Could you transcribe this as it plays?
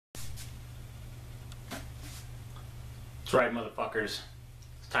That's right, motherfuckers.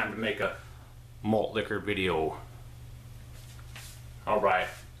 It's time to make a malt liquor video. Alright.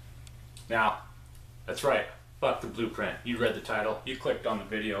 Now, that's right. Fuck the blueprint. You read the title. You clicked on the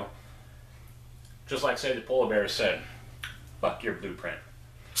video. Just like, say, the polar bear said, fuck your blueprint.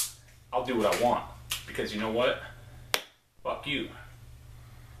 I'll do what I want. Because you know what? Fuck you.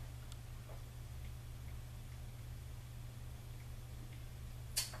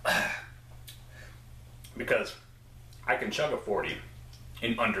 Because I can chug a 40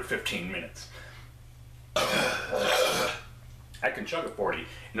 in under 15 minutes. I can chug a 40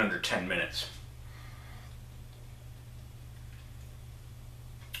 in under 10 minutes.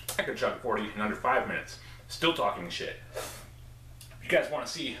 I can chug a 40 in under 5 minutes. Still talking shit. If you guys want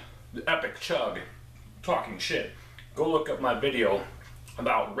to see the epic chug talking shit, go look up my video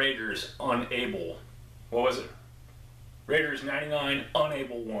about Raiders Unable. What was it? Raiders 99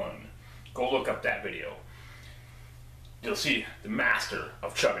 Unable 1. Go look up that video. You'll see the master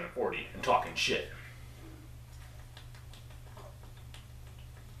of chugging a 40 and talking shit.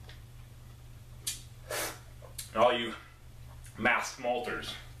 And all you masked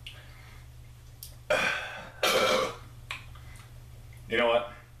malters. You know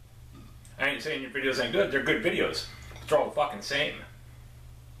what? I ain't saying your videos ain't good. They're good videos. But they're all the fucking same.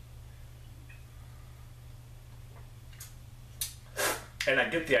 And I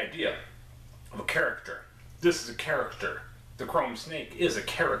get the idea of a character. This is a character. The Chrome Snake is a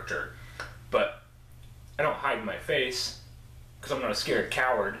character. But I don't hide my face because I'm not a scared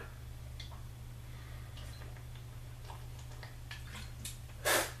coward.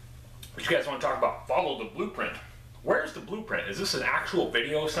 But you guys want to talk about follow the blueprint. Where's the blueprint? Is this an actual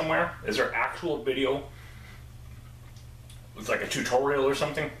video somewhere? Is there actual video? It's like a tutorial or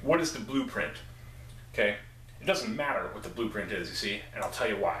something? What is the blueprint? Okay? It doesn't matter what the blueprint is, you see, and I'll tell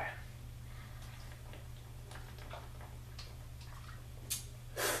you why.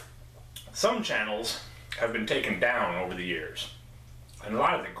 Some channels have been taken down over the years, and a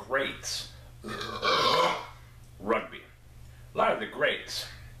lot of the greats, rugby, a lot of the greats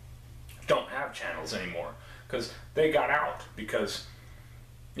don't have channels anymore because they got out because,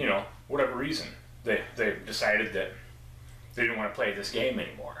 you know, whatever reason, they decided that they didn't want to play this game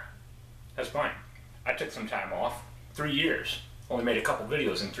anymore. That's fine. I took some time off, 3 years. Only made a couple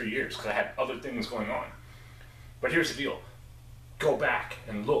videos in 3 years because I had other things going on. But here's the deal. Go back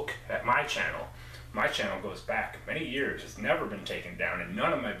and look at my channel. My channel goes back many years. It's never been taken down and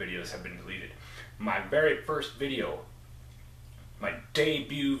none of my videos have been deleted. My very first video, my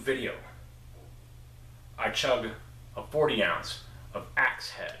debut video, I chug a 40 ounce of Axe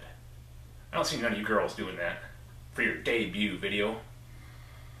Head. I don't see none of you girls doing that for your debut video.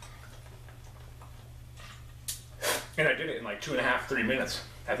 And I did it in like 2.5, 3 minutes,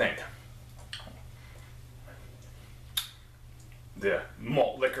 I think. The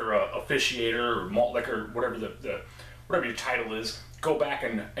malt liquor officiator or malt liquor, whatever whatever your title is, go back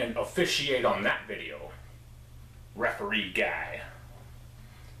and officiate on that video. Referee guy.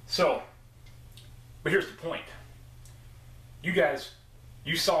 So, but here's the point. You guys,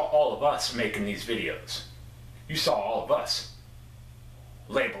 you saw all of us making these videos. You saw all of us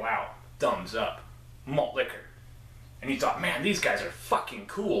label out, thumbs up, malt liquor. And you thought, man, these guys are fucking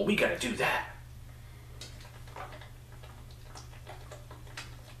cool. We gotta do that.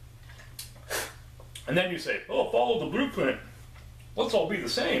 And then you say, oh, follow the blueprint. Let's all be the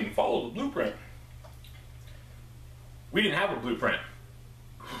same. Follow the blueprint. We didn't have a blueprint.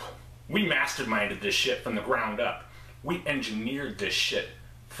 We masterminded this shit from the ground up. We engineered this shit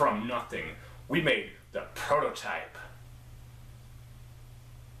from nothing. We made the prototype.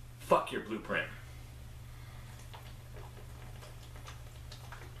 Fuck your blueprint.